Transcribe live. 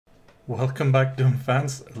Welcome back, Doom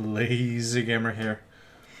fans. Lazygamer here.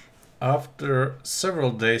 After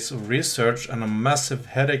several days of research and a massive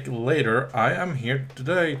headache later, I am here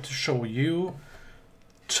today to show you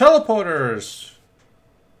teleporters.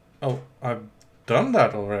 Oh, I've done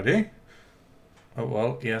that already. Oh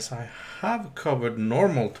well, yes, I have covered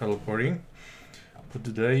normal teleporting, but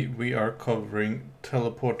today we are covering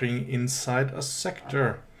teleporting inside a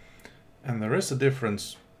sector. And there is a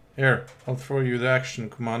difference. Here, I'll throw you the action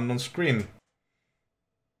command on screen.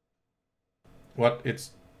 What?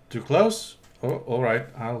 It's too close? Oh, alright,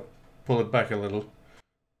 I'll pull it back a little.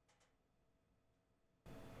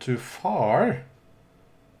 Too far?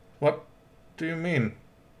 What do you mean?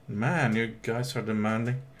 Man, you guys are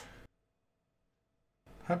demanding.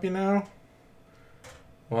 Happy now?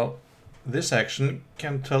 Well, this action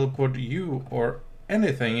can teleport you or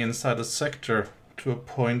anything inside a sector to a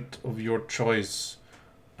point of your choice,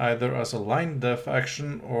 either as a line def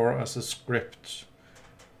action or as a script.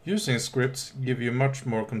 Using scripts give you much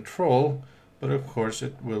more control, but of course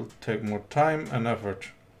it will take more time and effort.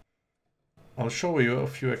 I'll show you a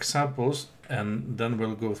few examples and then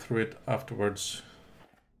we'll go through it afterwards.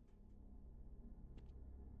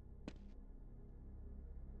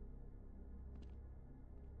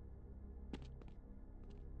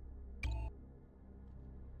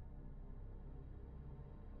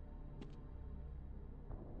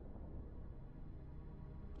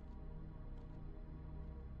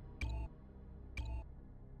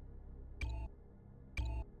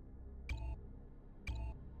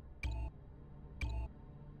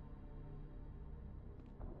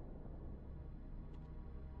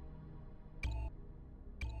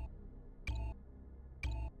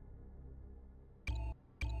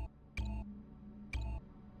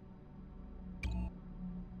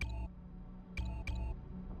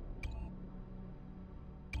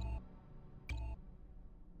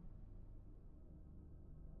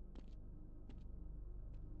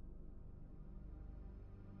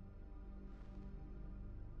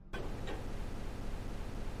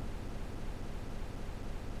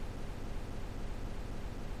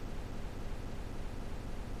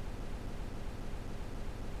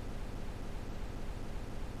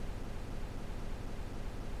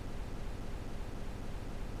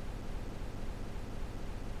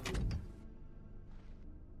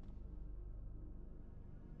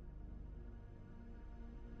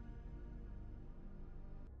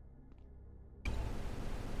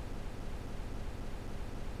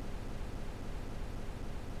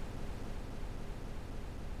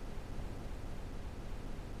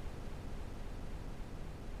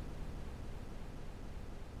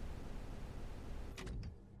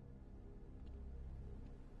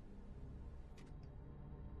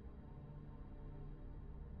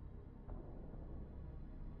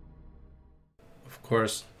 Of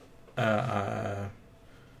course,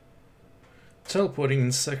 teleporting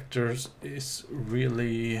in sectors is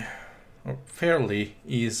really or fairly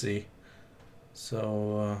easy.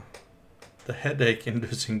 So the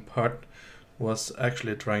headache-inducing part was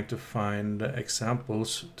actually trying to find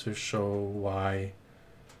examples to show why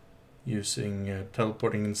using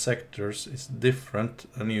teleporting in sectors is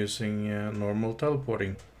different than using normal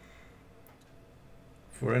teleporting.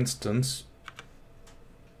 For instance,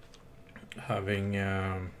 having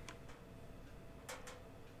an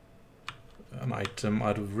item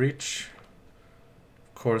out of reach.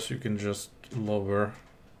 Of course, you can just lower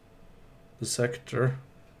the sector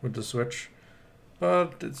with the switch,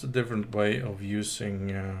 but it's a different way of using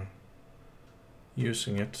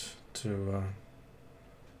it to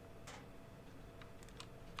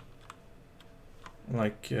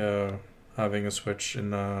like having a switch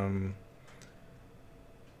in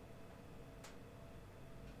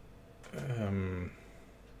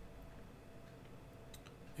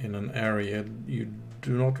in an area you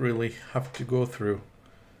do not really have to go through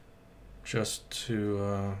just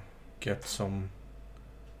to get some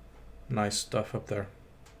nice stuff up there.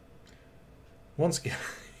 Once again,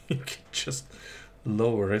 you can just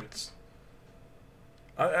lower it.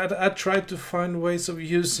 I tried to find ways of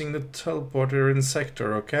using the teleporter in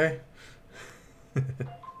sector, okay?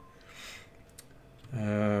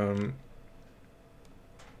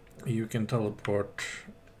 You can teleport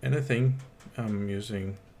anything. I'm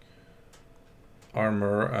using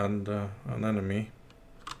armor and an enemy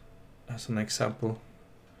as an example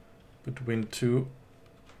between two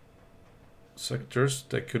sectors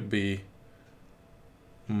that could be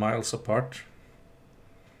miles apart.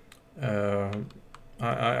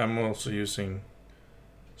 I'm also using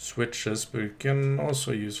switches, but you can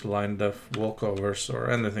also use line def walkovers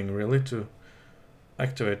or anything really to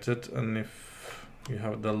activate it. And if you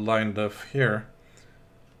have the line def here,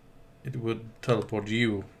 it would teleport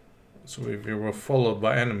you. So if you were followed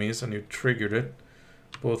by enemies and you triggered it,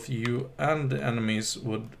 both you and the enemies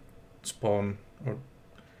would spawn or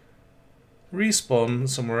respawn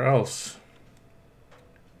somewhere else.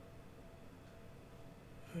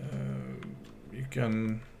 You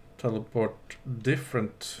can teleport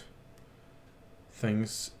different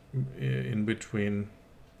things in between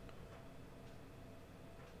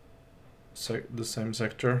the same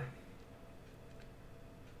sector.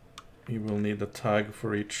 You will need a tag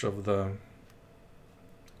for each of the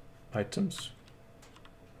items.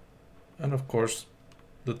 And of course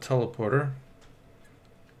the teleporter,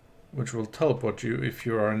 which will teleport you if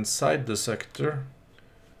you are inside the sector.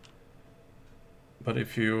 But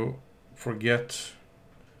if you forget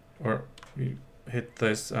or you hit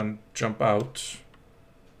this and jump out,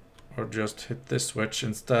 or just hit this switch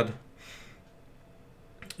instead,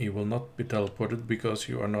 you will not be teleported because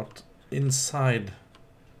you are not inside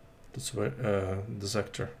the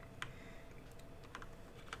sector.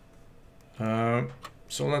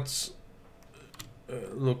 So let's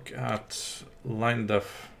look at line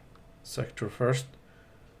def sector first.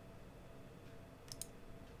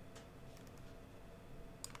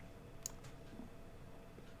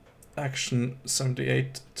 Action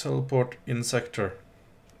 78, teleport in sector.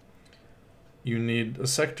 You need a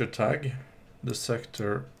sector tag, the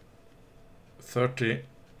sector 30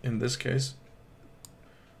 in this case.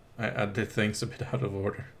 I did things a bit out of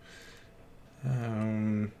order.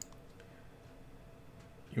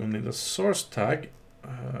 You'll need a source tag,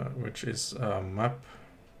 which is a map.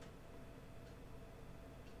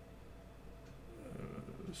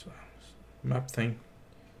 Map thing.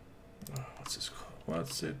 What's this called?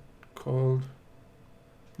 What's it called?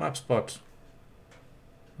 Map spot.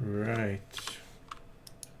 Right.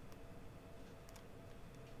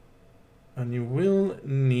 And you will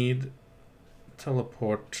need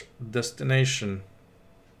teleport destination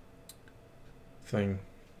thing.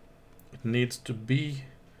 It needs to be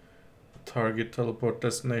a target teleport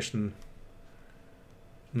destination,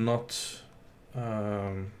 not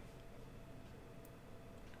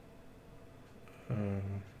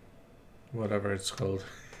whatever it's called.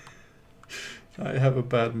 I have a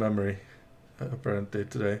bad memory apparently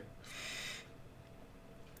today.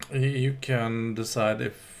 You can decide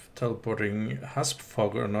if teleporting has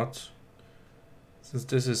fog or not. Since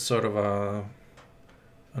this is sort of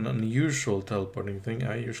an unusual teleporting thing,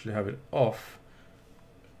 I usually have it off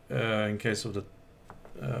in case of the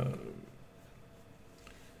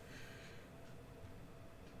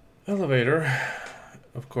elevator.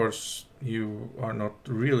 Of course, you are not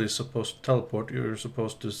really supposed to teleport. You're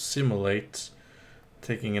supposed to simulate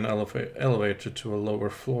taking an elevator to a lower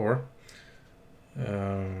floor.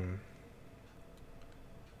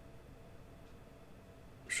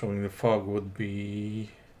 Showing the fog would be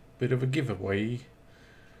a bit of a giveaway.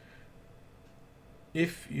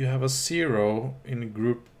 If you have a 0 in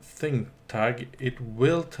group thing tag, it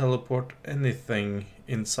will teleport anything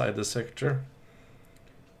inside the sector.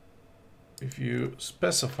 If you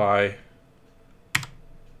specify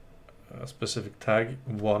a specific tag,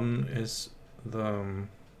 1 is the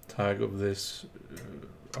tag of this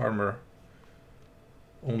armor.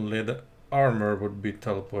 Only the armor would be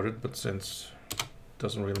teleported, but since it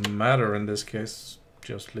doesn't really matter in this case,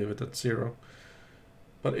 just leave it at 0.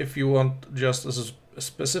 But if you want just as a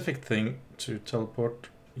specific thing to teleport,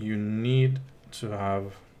 you need to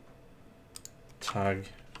have tag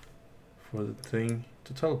for the thing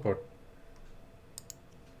to teleport.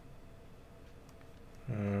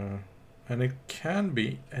 And it can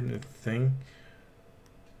be anything.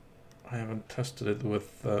 I haven't tested it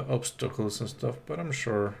with obstacles and stuff, but I'm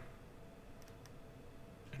sure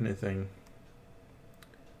anything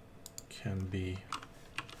can be.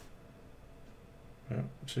 Yeah.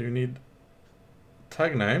 So you need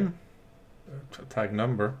tag name, tag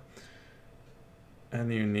number,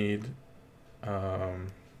 and you need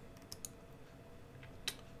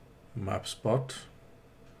map spot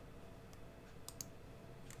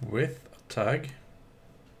with a tag.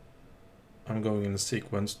 I'm going in a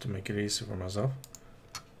sequence to make it easy for myself.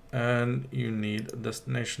 And you need a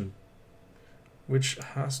destination, which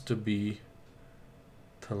has to be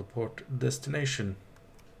teleport destination.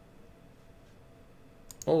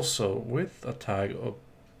 Also with a tag of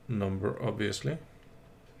number, obviously.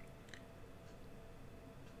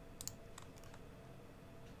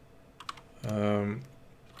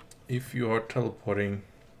 If you are teleporting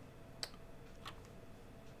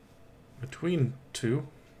between two,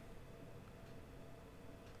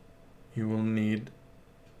 you will need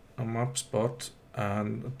a map spot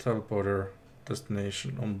and a teleporter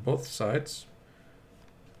destination on both sides.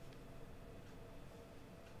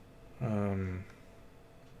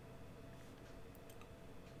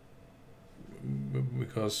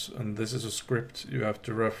 because, and this is a script, you have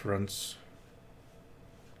to reference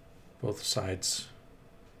both sides.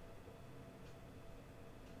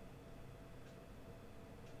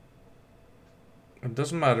 It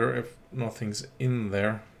doesn't matter if nothing's in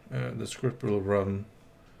there, the script will run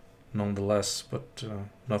nonetheless, but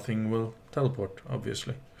nothing will teleport,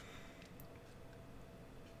 obviously.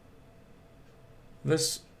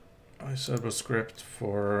 This, I said, was script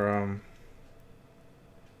for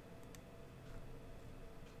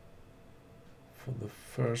the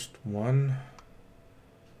first one.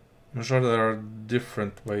 I'm sure there are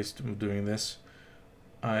different ways of doing this.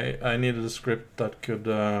 I needed a script that could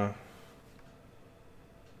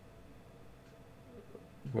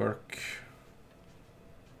work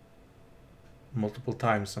multiple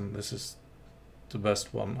times, and this is the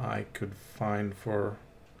best one I could find for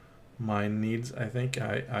my needs. I think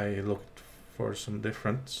I looked for some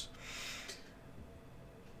difference.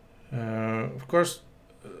 Of course,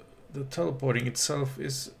 the teleporting itself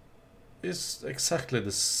is exactly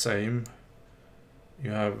the same.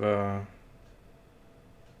 You have a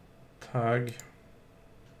tag.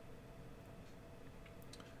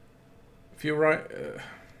 If you write,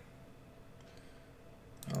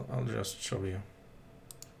 I'll just show you.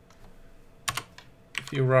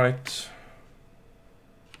 If you write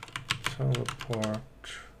teleport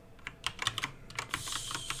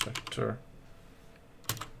sector,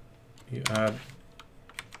 you add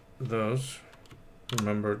those.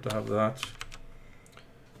 Remember to have that.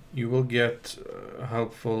 You will get a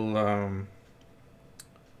helpful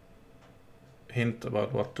hint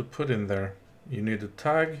about what to put in there. You need a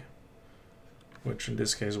tag, which in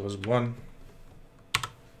this case was 1.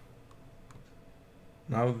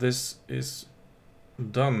 Now this is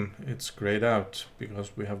done. It's grayed out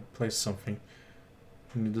because we have placed something.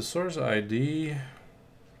 You need the source ID.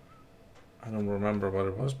 I don't remember what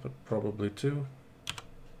it was, but probably 2.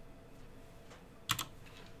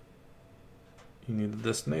 You need the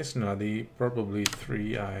destination ID, probably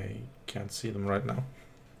 3. I can't see them right now.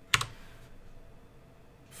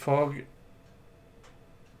 Fog,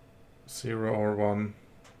 0 or 1,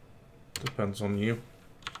 depends on you.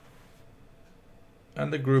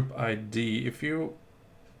 And the group ID, if you,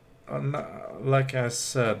 like I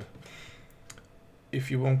said, if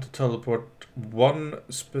you want to teleport one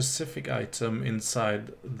specific item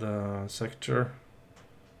inside the sector,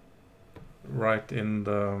 write in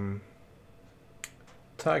the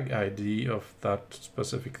tag ID of that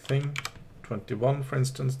specific thing, 21 for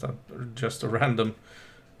instance, that just a random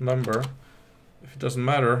number. If it doesn't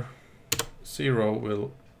matter, 0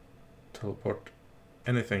 will teleport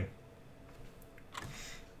anything.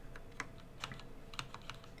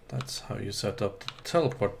 That's how you set up the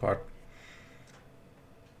teleport part.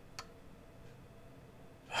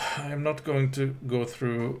 I'm not going to go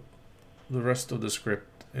through the rest of the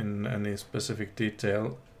script in any specific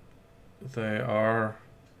detail. They are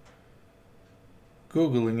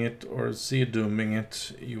Googling it or GZDooming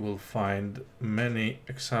it, you will find many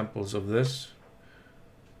examples of this.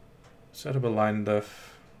 Set up a line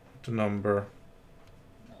def to number,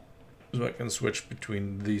 so I can switch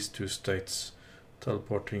between these two states,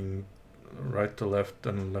 teleporting right to left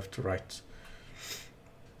and left to right.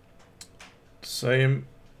 Same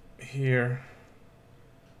here,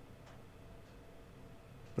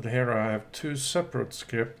 but here I have 2 separate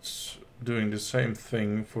scripts doing the same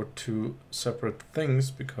thing for 2 separate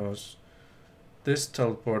things, because this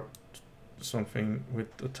teleport something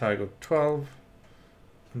with a tag of 12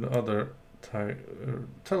 and the other tag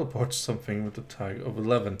teleports something with a tag of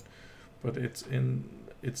 11, but it's an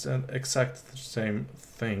exact same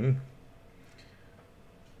thing.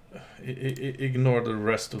 Ignore the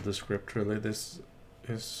rest of the script really. This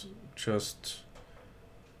is just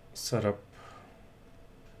set up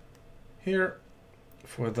here.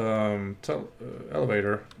 For the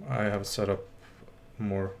elevator, I have set up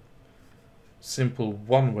more simple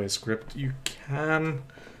one-way script. You can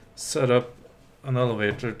set up an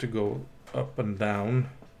elevator to go up and down,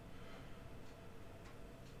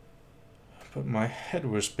 but my head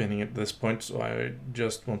was spinning at this point, so I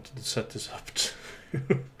just wanted to set this up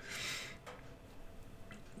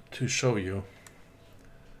to show you.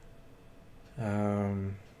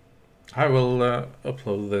 I will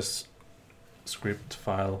upload this script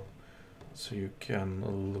file so you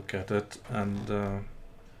can look at it and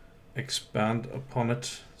expand upon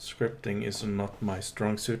it. Scripting is not my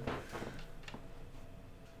strong suit.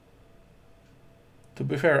 To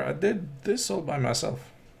be fair, I did this all by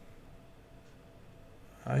myself.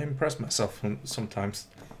 I impress myself sometimes.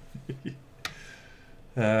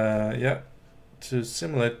 Yeah, to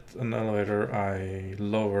simulate an elevator, I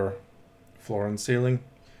lower floor and ceiling.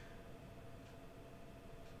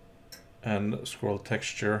 and scroll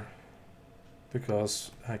texture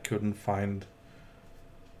because I couldn't find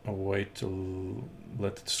a way to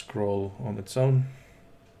let it scroll on its own.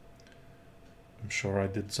 I'm sure I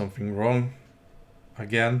did something wrong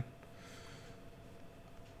again.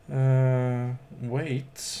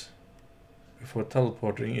 Wait before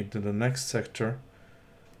teleporting into the next sector,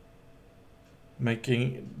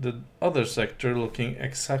 making the other sector looking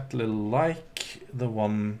exactly like the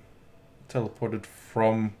one teleported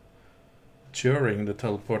from during the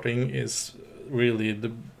teleporting is really the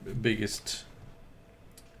biggest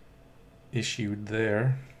issue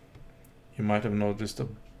there. You might have noticed a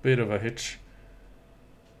bit of a hitch.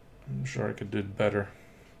 I'm sure I could do it better.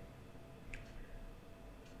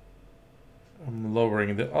 I'm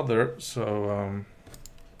lowering the other, so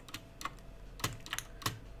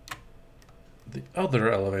the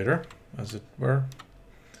other elevator, as it were,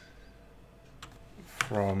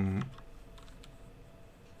 from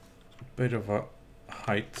a bit of a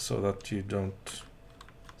height so that you don't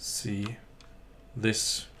see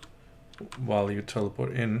this while you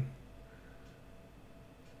teleport in.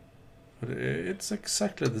 But it's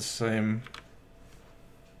exactly the same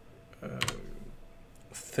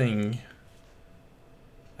thing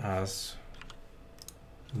as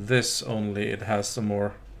this, only it has some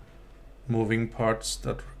more moving parts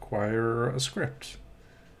that require a script.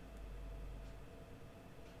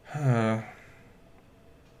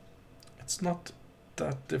 It's not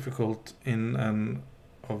that difficult in and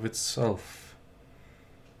of itself.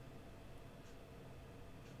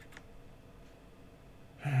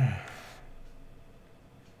 I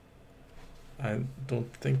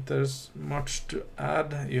don't think there's much to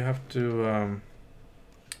add. You have to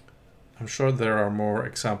I'm sure there are more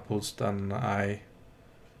examples than I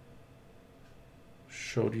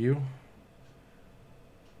showed you.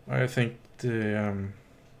 I think the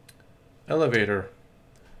elevator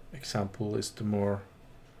example is the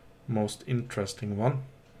most interesting one.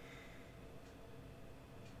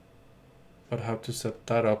 But how to set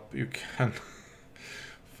that up you can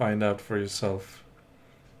find out for yourself,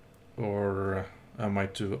 or I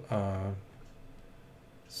might do a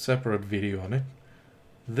separate video on it.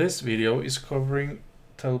 This video is covering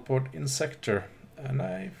TeleportInSector, and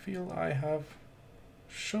I feel I have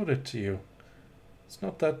showed it to you. It's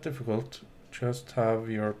not that difficult. Just have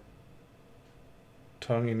your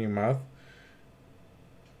tongue in your mouth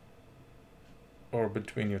or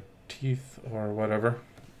between your teeth or whatever,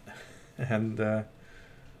 and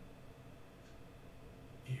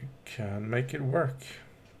you can make it work.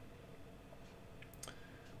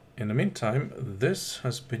 In the meantime, this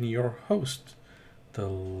has been your host, the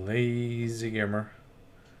Lazygamer,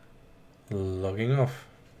 logging off.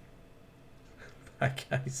 Bye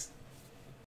guys.